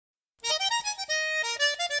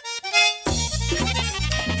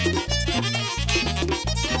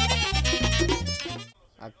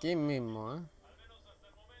Aquí mismo, ¿eh?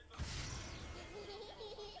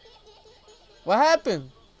 What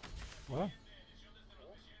happened? What?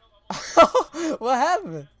 What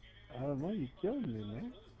happened? I don't know. You killed me,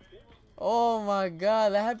 man. Oh my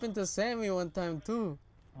god, that happened to Sammy one time too.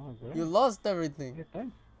 Oh, great. You lost everything. Yeah,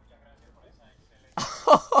 thanks.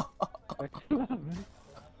 Thanks a lot,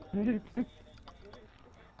 man.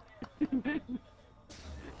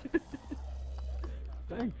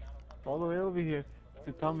 Thanks. All the way over here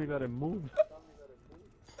to tell me that it moved.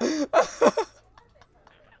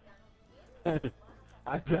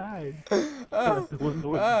 I died. The window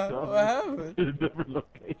was What happened? in a different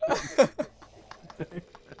location.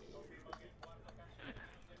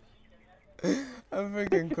 I'm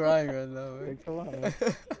freaking crying right now, man. Thanks a lot, man.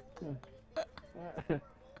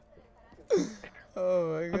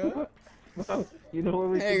 Oh my god. Well, you know where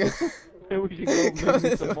we Hey, should go? Where we should go come maybe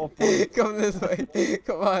this some more way. points. Come this way.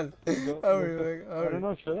 Come on. Go, Hurry, go. man. I Hurry. don't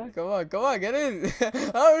know, should I? Come on, get in.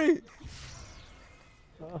 Hurry.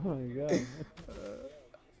 Oh my god.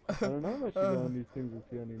 I don't know if I should go on these things with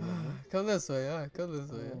you anymore, man. Come this way, huh? Come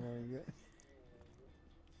this way. Oh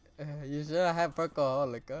my god. You should have had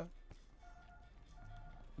alcoholic, huh?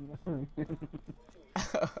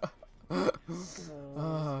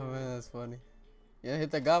 Oh man, that's funny. Yeah,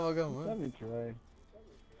 hit the gobble gum, Let huh? me try.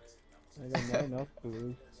 I got nothing else to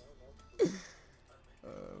lose.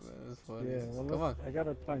 Oh man, that's funny. Yeah, well, Come look, I got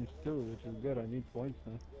a ×2, which is good. I need points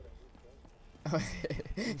now. on.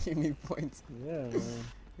 You need points. Yeah, man.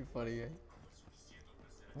 You funny guy.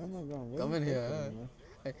 Where am I going? Come in here, huh? Man?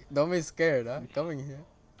 Hey, don't be scared, huh? Come in here.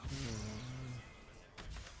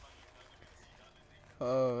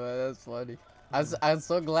 Oh man, that's funny. I'm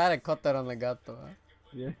so glad I caught that on the gato, huh?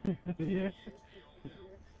 Yeah, yeah.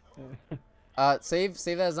 Save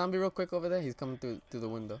that zombie real quick over there. He's coming through the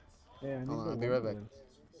window. Yeah, I need Hold on, the I'll be right back. one.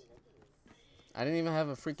 I didn't even have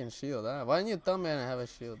a freaking shield, huh? Why didn't you tell me I didn't have a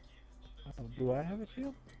shield? Do I have a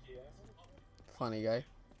shield? Funny guy.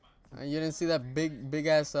 You didn't see that big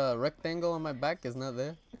ass rectangle on my back? It's not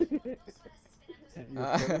there.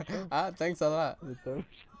 Thanks a lot.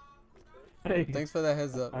 Hey, Thanks for the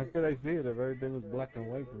heads up. how could I see it if everything was black and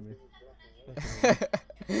white for me?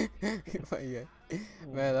 Funny guy.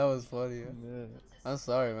 Man, that was funny. Huh? Yeah. I'm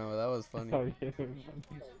sorry, man, but that was funny. Oh, yeah.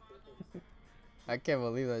 I can't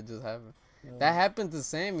believe that just happened. That happened to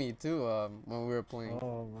Sammy too. When we were playing.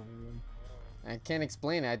 Oh my god. I can't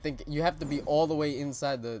explain it. I think you have to be all the way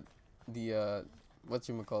inside the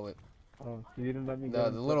whatchamacallit? Oh, so you didn't let me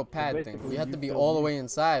The go little so pad thing. basically You have to be killed all the me. way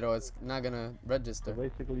inside or it's not gonna register. So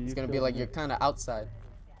basically, It's you gonna be killed like me. you're kind of outside.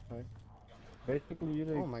 Right. Basically, you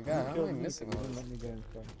didn't. Oh my god, how am I missing all You didn't this? let me go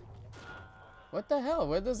inside. What the hell?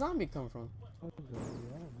 Where'd the zombie come from? What is that? Yeah,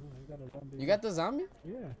 I don't know. I got a zombie. You got the zombie?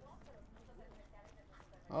 Yeah.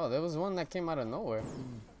 Oh, there was one that came out of nowhere.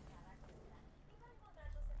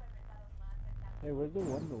 Hey, where's the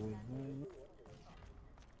Wonder Wing?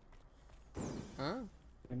 Huh?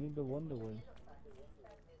 I need the Wonder Wing.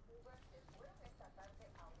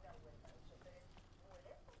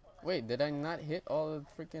 Wait, did I not hit all the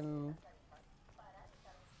freaking...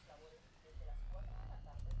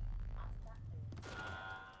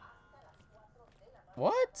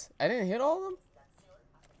 What? I didn't hit all of them?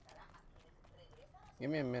 Give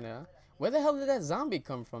me a minute, huh? Where the hell did that zombie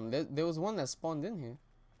come from? There was one that spawned in here.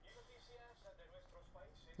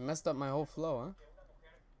 Messed up my whole flow, huh?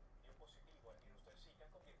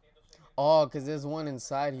 Oh, because there's one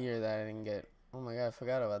inside here that I didn't get. Oh my god, I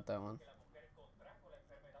forgot about that one.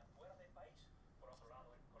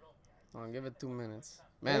 Oh, give it 2 minutes.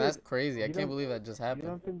 Man, that's crazy. I can't believe that just You happened.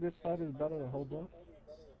 don't think this side is better to hold off?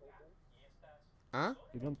 Huh?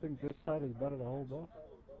 You don't think this side is better to hold off?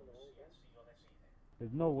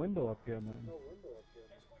 There's no window up here, man.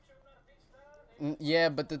 Yeah,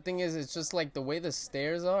 but the thing is, it's just like the way the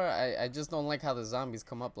stairs are. I just don't like how the zombies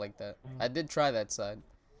come up like that. I did try that side.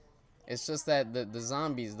 It's just that the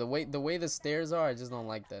zombies, the way the stairs are, I just don't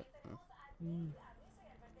like that.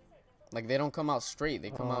 Like they don't come out straight. They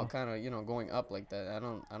come out kind of, you know, going up like that. I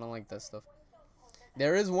don't like that stuff.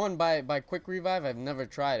 There is one by Quick Revive. I've never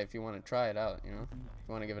tried. If you want to try it out, you know, if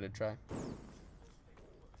you want to give it a try.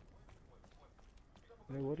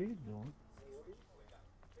 Hey, what are you doing?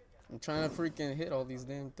 I'm trying to freaking hit all these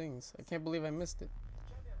damn things. I can't believe I missed it.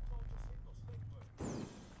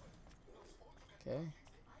 Okay.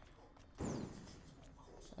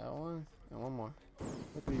 That one and one more.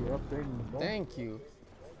 Look at you upgrading the ball. Thank you.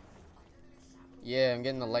 Yeah, I'm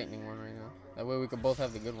getting the lightning one right now. That way we could both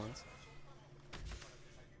have the good ones.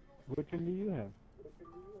 Which one do you have?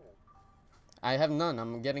 I have none.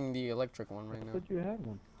 I'm getting the electric one right I now. thought you had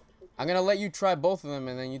one. I'm gonna let you try both of them,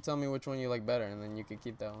 and then you tell me which one you like better, and then you can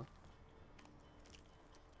keep that one.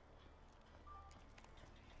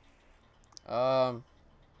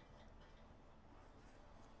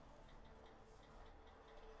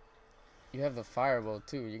 You have the firebolt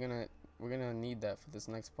too. We're gonna need that for this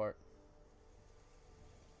next part.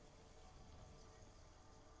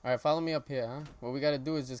 All right, follow me up here, huh? What we gotta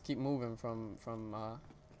do is just keep moving from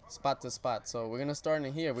spot to spot. So we're gonna start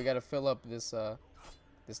in here. We gotta fill up this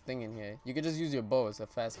this thing in here. You can just use your bow. It's a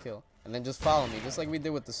fast kill, and then just follow me, just like we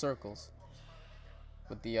did with the circles,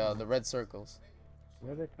 with the red circles.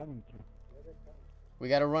 Where are they coming from? We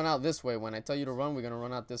gotta run out this way. When I tell you to run, we're gonna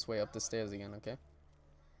run out this way up the stairs again, okay?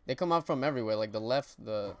 They come out from everywhere, like the left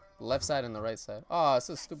side and the right side. Oh, it's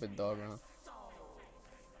a stupid dog run.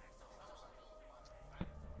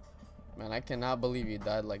 Man, I cannot believe you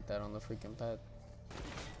died like that on the freaking pad.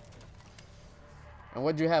 And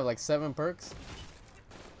what'd you have, like 7 perks?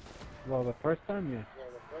 Well, the first time, yeah.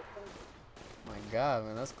 My God,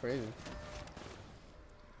 man, that's crazy.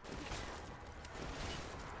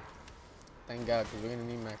 Thank God, because we're gonna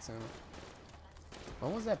need max ammo.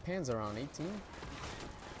 When was that Panzer around? 18?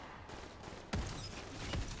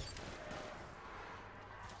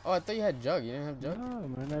 Oh, I thought you had Jug. You didn't have Jug? No,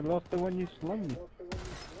 man, I lost it when you slung me.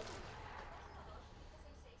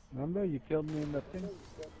 Remember, you killed me in that thing?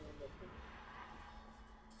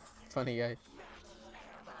 Funny guy.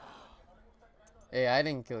 Hey, I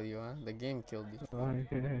didn't kill you, huh? The game killed you. Oh,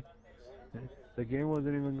 yeah. The game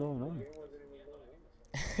wasn't even going on.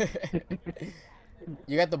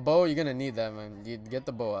 You got the bow, you're gonna need that, man. You get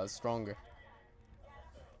the bow out stronger.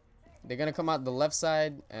 They're gonna come out the left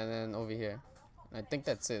side and then over here. I think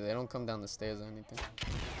that's it. They don't come down the stairs or anything.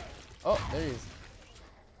 Oh, there he is.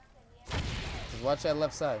 Just watch that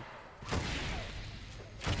left side.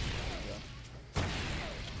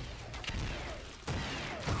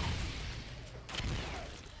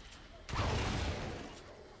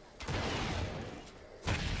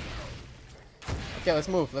 Okay, let's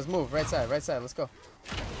move. Let's move. Right side. Right side. Let's go.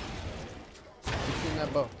 Keep shooting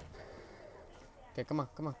that bow. Okay, come on.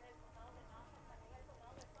 Come on.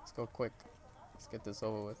 Let's go quick. Let's get this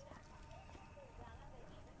over with.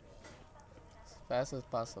 As fast as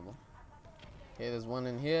possible. Okay, there's one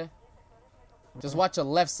in here. Just watch the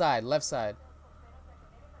left side. Left side.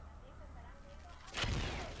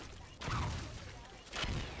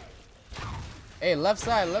 Hey, left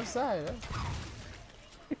side. Left side.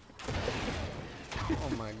 Oh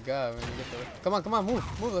my God, man. Come on, come on,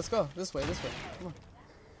 move, move, let's go. This way, this way. Come on.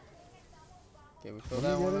 Okay, we fill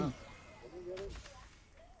that one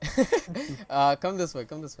out. Come this way,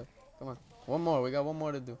 come this way. Come on. One more, we got one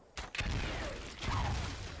more to do.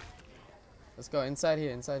 Let's go, inside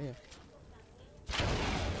here, inside here.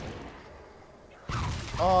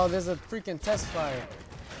 Oh, there's a freaking test fire.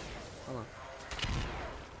 Come on.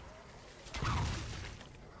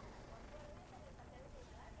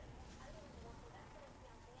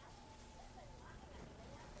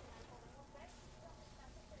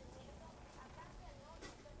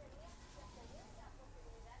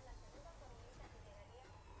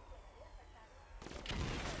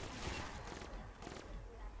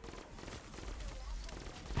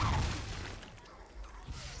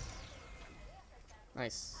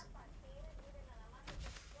 Nice.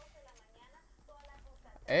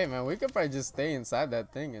 Hey man, we could probably just stay inside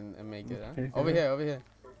that thing and make it, huh? Over here, over here.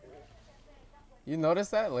 You notice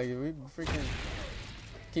that? Like, we freaking...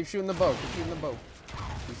 Keep shooting the bow, keep shooting the bow.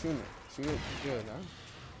 Keep shooting it. Shoot it. Good, huh?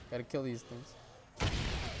 Gotta kill these things.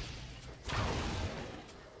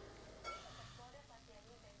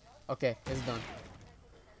 Okay, it's done.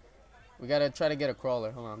 We gotta try to get a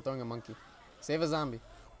crawler. Hold on, I'm throwing a monkey. Save a zombie.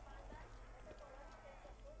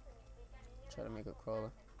 Try to make a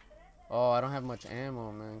crawler. Oh, I don't have much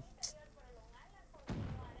ammo, man.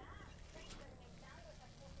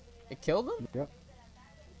 It killed him? Yep.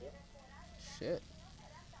 Shit.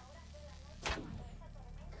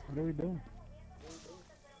 What are we doing?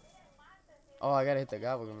 Oh, I gotta hit the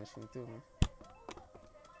gobble machine too, man.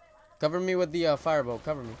 Cover me with the firebolt.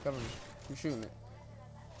 Cover me, cover me. Keep shooting it.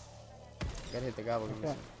 Gotta hit the gobble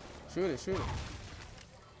machine. Shoot it, shoot it.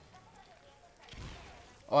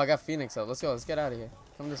 Oh, I got Phoenix up. Let's go. Let's get out of here.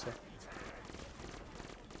 Come this way.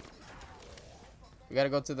 We gotta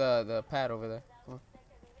go to the pad over there. Come on.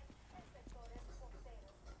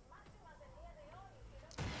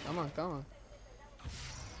 Come on, come on.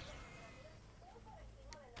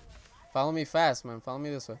 Follow me fast, man. Follow me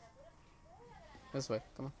this way. This way.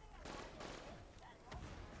 Come on.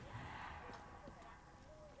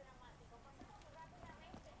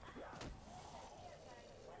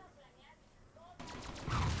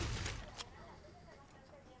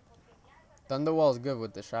 Thunderwall's good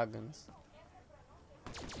with the shotguns.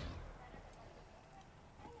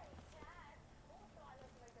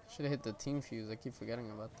 Should have hit the team fuse. I keep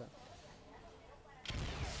forgetting about that.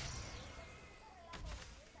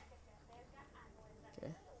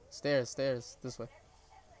 Okay. Stairs, stairs. This way.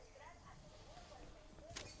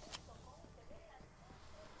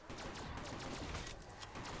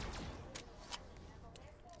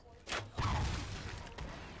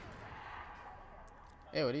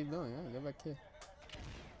 Hey, what are you doing? Yeah, get back here.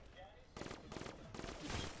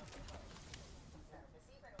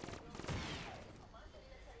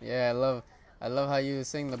 Yeah, I love how you were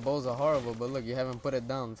saying the bows are horrible, but look, you haven't put it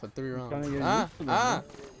down for 3 rounds. What's going on, huh?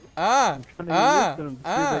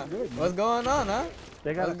 What's going on, huh?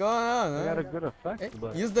 They got a good effect, Hey,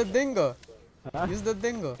 but... use the dingo. Huh? Use the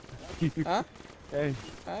dingo. Huh? Hey.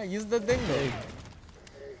 Use the dingo. Hey.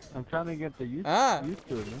 I'm trying to get used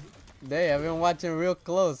to it, man. Hey, I've been watching real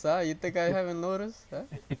close, huh? You think I haven't noticed? Huh?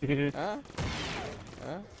 Huh?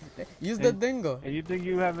 Huh? Use the dingo. And you think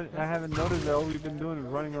I haven't noticed that all we've been doing is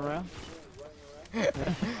running around?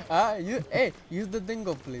 Hey, use the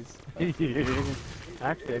dingo, please.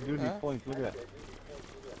 Actually, I do need points. Look at that.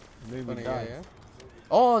 Maybe Funny die. guy, yeah?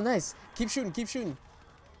 Oh, nice. Keep shooting, keep shooting.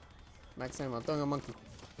 Max ammo, I'm throwing a monkey.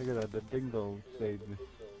 Look at that. The dingo saved me.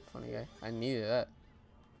 Funny guy. I needed that.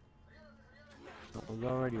 I was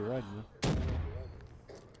already red, man.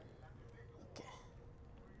 Okay.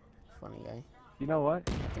 Funny guy. You know what?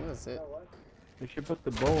 I think that's it. They should put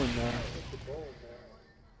the bow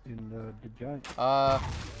in the giant.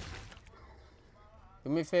 Do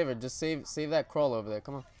me a favor, just save that crawl over there.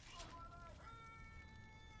 Come on.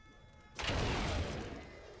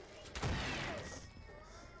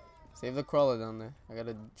 Save the crawler down there. I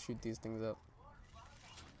gotta shoot these things up.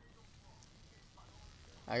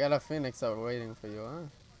 I got a phoenix out waiting for you, huh?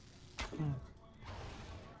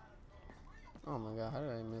 Oh my god, how did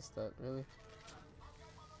I miss that? Really?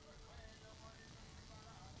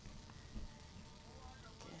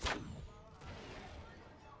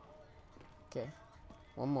 Okay.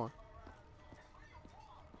 One more.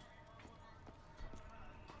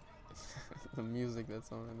 The music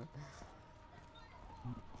that's on right now.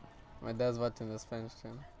 My dad's watching the Spanish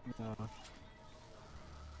channel. No.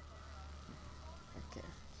 Okay.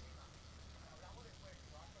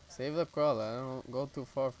 Save the crawler. I don't go too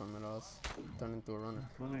far from it, or else turn into a runner.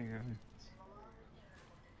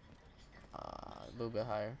 A little bit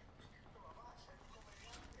higher.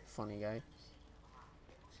 Funny guy.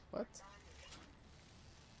 What?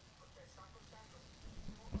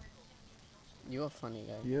 You're a funny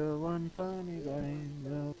guy. You're one funny guy.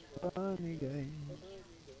 You're a funny guy.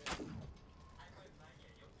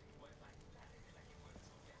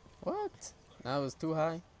 What? That was too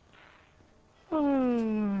high. Hey,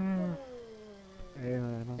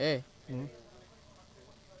 man. Hey.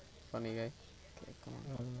 Funny guy. Okay, come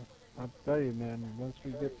on. I'll tell you, man. Once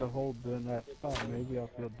we get the hold in that spot, maybe I'll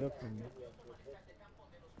feel different.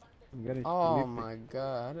 Oh my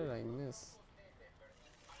god, how did I miss?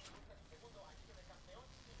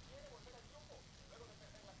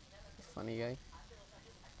 Funny guy.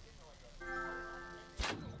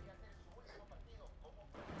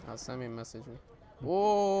 Send me a message.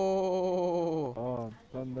 Whoa! Oh,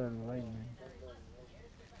 thunder and lightning.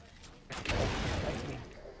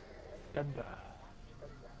 Thunder.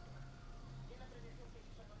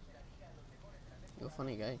 You're a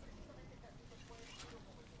funny guy.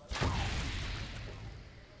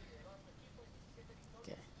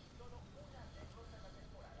 Okay.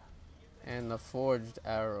 And the forged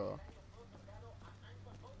arrow.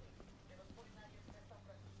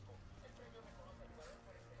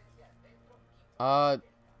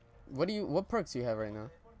 What perks do you have right now?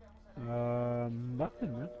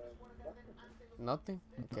 Nothing, man. Nothing?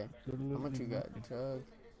 Okay. Absolutely How much you got? nothing. Jug.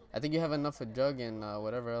 I think you have enough for jug and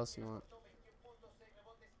whatever else you want.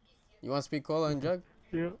 You want speed cola and jug?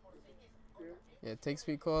 Yeah. Yeah, take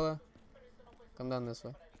speed cola. Come down this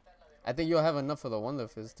way. I think you'll have enough for the Wonder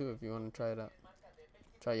Fizz too if you want to try it out.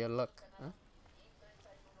 Try your luck, huh?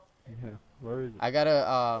 Yeah. Where is it? I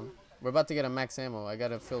gotta we're about to get a max ammo. I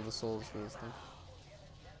gotta fill the souls for this thing.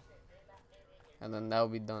 And then that'll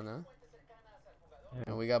be done, huh? Yeah.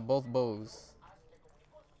 And we got both bows.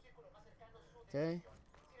 Okay.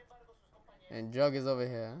 And jug is over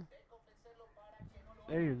here, huh?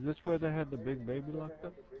 Hey, is this where they had the big baby locked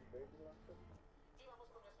up?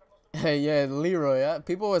 Yeah, Leroy, yeah?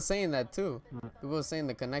 People were saying that too. People were saying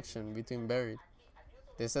the connection between buried.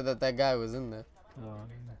 They said that guy was in there. Oh,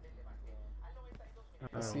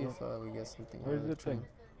 Let's see if we get something. Where's the thing?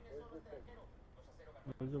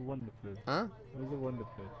 Where's the Wonder Fizz? Huh? Where's the Wonder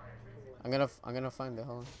Fizz? I'm gonna find it.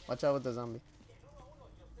 Hold on. Watch out with the zombie.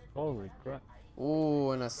 Holy crap.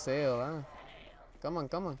 Ooh, in a sail, huh? Come on,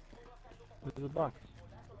 come on. There's a box.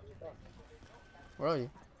 Where are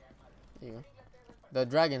you? There you go. The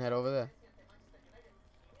dragon head over there.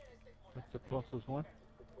 That's the closest one.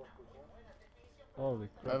 Holy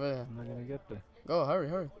crap. Over there. I'm not gonna get there. Go, hurry,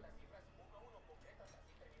 hurry.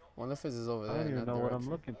 Wonder if is over I there. don't in even that know what I'm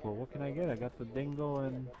direction. looking for. What can I get? I got the dingo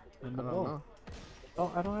and I the don't bow. know. Oh,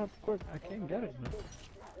 I don't have quick. I can't get it, man.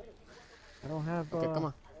 I don't have. Okay, come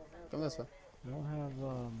on. Come this way. I don't have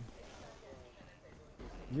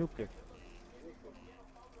new kick.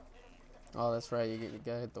 Oh, that's right. You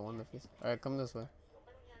gotta hit the wonder piece. All right, come this way.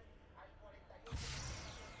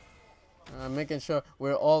 I'm making sure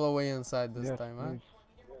we're all the way inside this time, huh?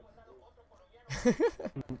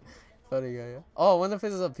 Funny guy, yeah. Oh, wonder if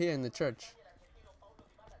is up here in the church.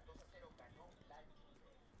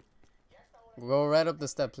 Go right up the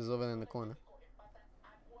steps. It's over there in the corner.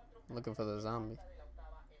 I'm looking for the zombie.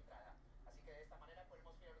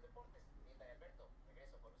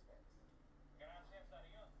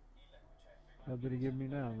 How did he give me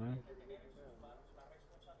now, man?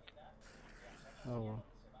 Oh well.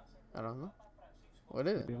 I don't know. What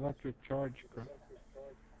is it? The electric charge.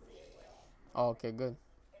 Oh, okay, good.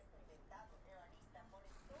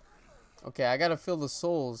 Okay, I gotta fill the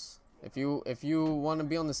souls. If you want to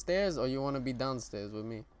be on the stairs or you want to be downstairs with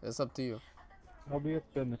me, it's up to you. I'll be up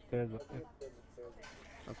in the stairs up there.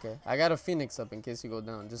 Okay, I got a phoenix up in case you go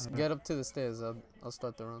down. Just get up to the stairs. I'll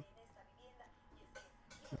start the run.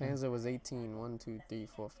 Panzer was 18. 1, 2, 3,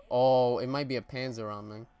 4, 5. Oh, it might be a Panzer round,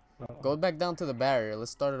 man. Go back down to the barrier.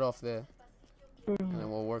 Let's start it off there, and then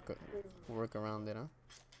we'll work around it, huh?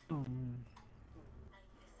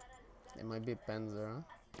 It might be a Panzer, huh?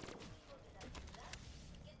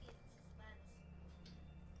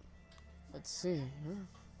 Let's see. Huh?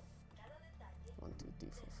 1, 2, 3,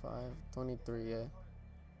 4, 5. 23. Yeah.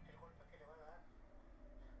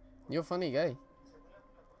 You're a funny guy.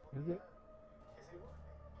 Is it?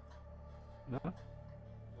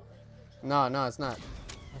 No? No, it's not.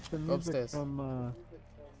 That's the Go music upstairs. from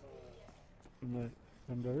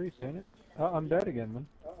the Reese, ain't it? Oh, I'm dead again, man.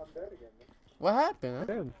 What happened, huh?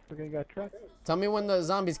 Yeah, freaking got trapped. Tell me when the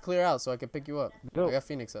zombies clear out so I can pick you up. Go. I got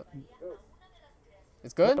Phoenix up.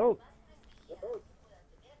 It's good? Oh.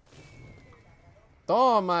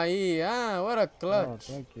 Toma ahí, ah, what a clutch.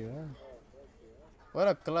 Oh, thank you. What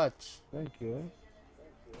a clutch. Thank you.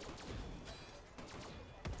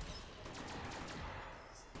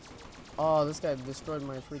 Oh, this guy destroyed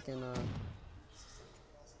my freaking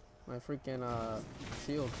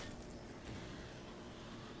shield.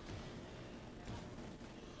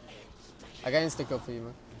 I got insta kill for you,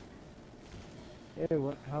 man. Hey,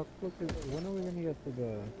 what? How quick is it? When are we gonna get to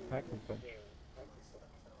the pack and punch?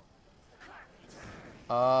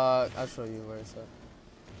 I'll show you where it's at.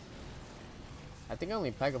 I think I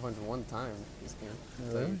only pack a punch one time this game. To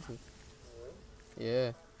tell you the truth.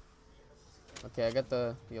 Yeah. Okay, I got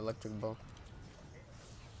the electric bow.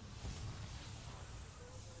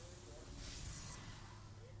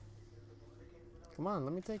 Come on,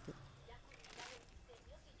 let me take it.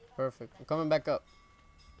 Perfect. I'm coming back up.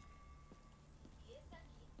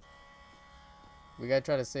 We gotta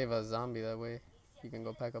try to save a zombie that way. You can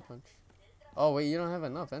go pack a punch. Oh wait, you don't have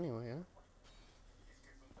enough anyway,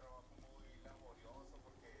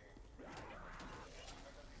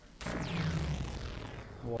 huh?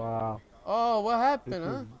 Wow. Oh, what happened,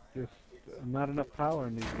 huh? Just not enough power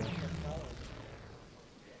in these guys.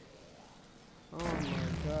 Oh my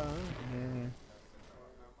god. Yeah.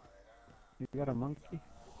 You got a monkey?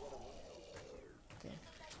 Okay.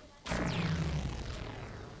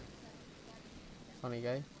 Funny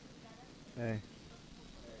guy. Hey.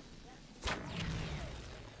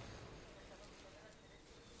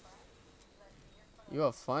 You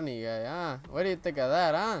a funny guy, huh? What do you think of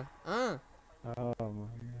that, huh? Huh? Oh my god.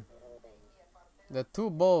 The two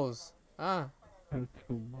bows, huh? Two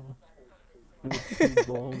balls. Two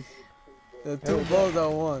balls. The two bows are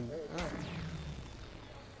one.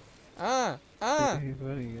 He's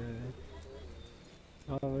funny guy.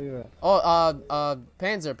 Oh, look at that. Oh,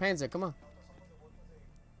 Panzer, come on.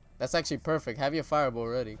 That's actually perfect. Have your fireball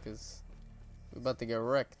ready, cause we're about to get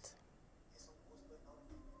wrecked.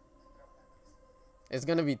 It's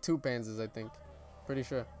gonna be 2 Panzers, I think. Pretty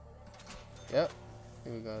sure. Yep.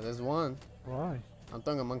 Here we go. There's one. Why? I'm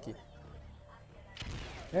throwing a monkey.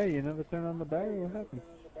 Hey, you never turn on the barrier? What happened?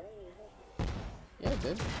 Yeah, it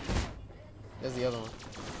did. There's the other one.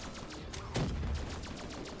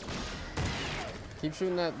 Keep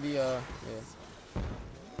shooting at the, yeah.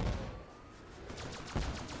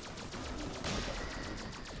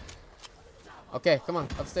 Okay, come on,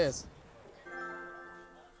 upstairs.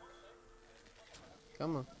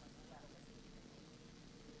 Come on.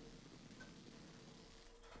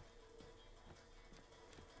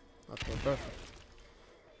 Okay, perfect.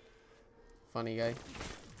 Funny guy.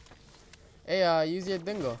 Hey, use your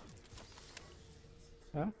dingo.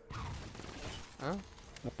 Huh? Huh?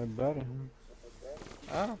 Not better.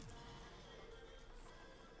 Huh?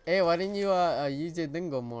 Hey, why didn't you use your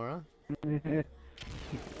dingo more, huh?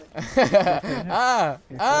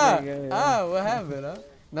 What happened, huh?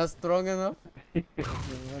 Not strong enough?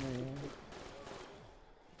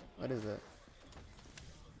 What is it?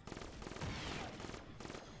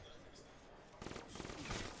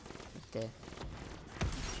 Okay.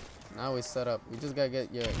 Now we set up. We just gotta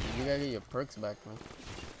get your, you gotta get your perks back, man.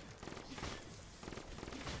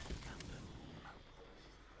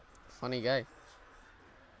 Funny guy.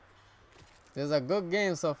 This is a good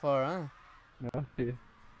game so far, huh? No, yeah.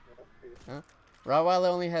 Huh? Rottweiler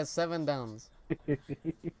only has 7 downs.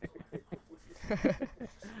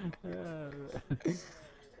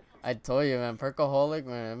 I told you, man. Perkaholic,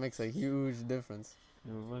 man, it makes a huge difference.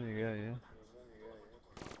 You're a funny guy, yeah.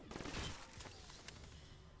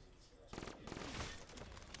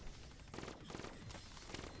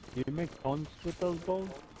 You make tons with those balls?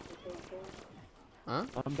 Huh?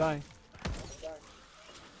 I'm dying.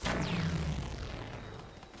 There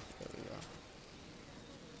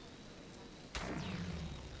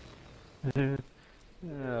we go.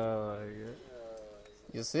 Oh my god.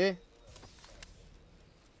 You see?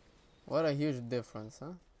 What a huge difference,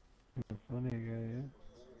 huh? You're a funny guy,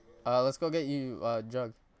 yeah. Let's go get you,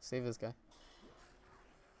 Jug. Save this guy.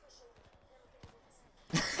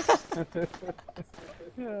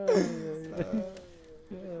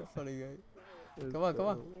 Funny guy. Come on, come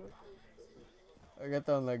on.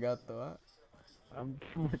 Agata on gato, huh? I'm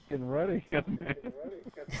freaking ready.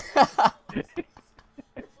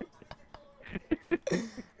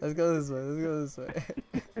 Let's go this way. Let's go this way.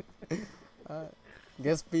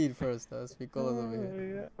 Get speed first. Speed colors over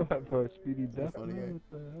here. Yeah. For a speedy death. Funny guy.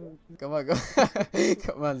 Come on, go.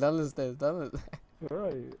 Come on, down the stairs. Down the.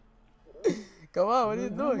 Right. Come on, what are you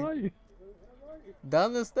How doing? are you?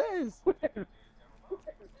 Down the stairs.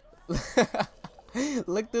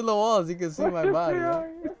 Look through the walls. You can see my body. Huh?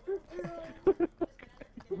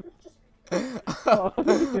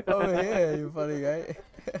 Over here, you funny guy.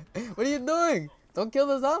 What are you doing? Don't kill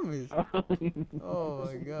the zombies. Oh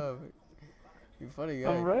my god. You funny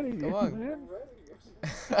guy. I'm ready. Come on.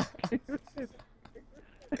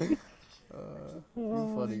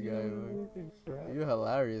 You funny guy, man. You're a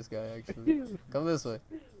hilarious guy, actually. Come this way.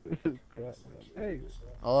 Hey.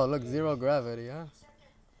 Oh, look, 0 gravity, huh?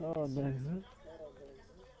 Oh, nice.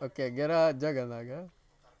 Okay, get a Juggernaut,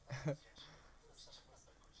 huh?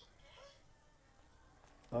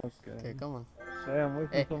 Okay, come on.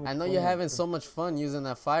 Hey, I know you're having so much fun using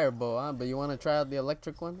that fire bow, huh? But you want to try out the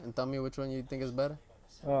electric one and tell me which one you think is better?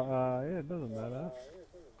 Yeah, it doesn't matter.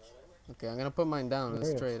 Okay, I'm gonna put mine down and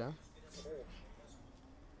straight, huh?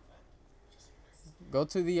 Go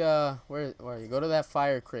to the where are you? Go to that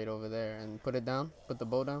fire crate over there and put it down. Put the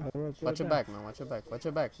bow down. Watch your back, man. Watch your back. Watch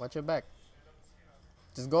your back. Watch your back.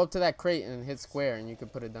 Just go up to that crate and hit square, and you can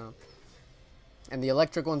put it down. And the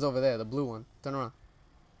electric one's over there, the blue one. Turn around.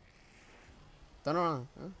 Turn around.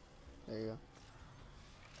 Huh? There you go.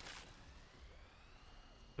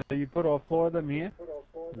 So you put all 4 of them here?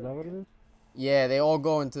 Is that what it is? Yeah, they all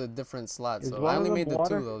go into different slots. So I only made the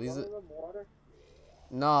 2 though. These are.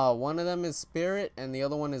 No, one of them is spirit, and the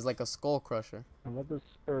other one is like a skull crusher. And what does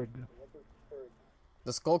spirit do?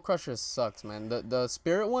 The skull crusher sucks, man. The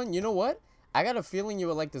spirit one, you know what? I got a feeling you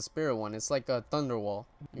would like the spirit one. It's like a thunderwall.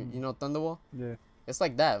 You know thunderwall? Yeah. It's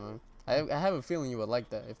like that, man. I have a feeling you would like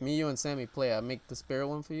that. If me, you, and Sammy play, I make the spirit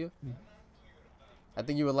one for you. I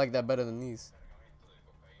think you would like that better than these.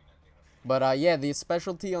 But yeah, the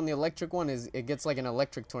specialty on the electric one is it gets like an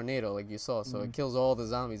electric tornado, like you saw. So it kills all the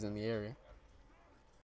zombies in the area.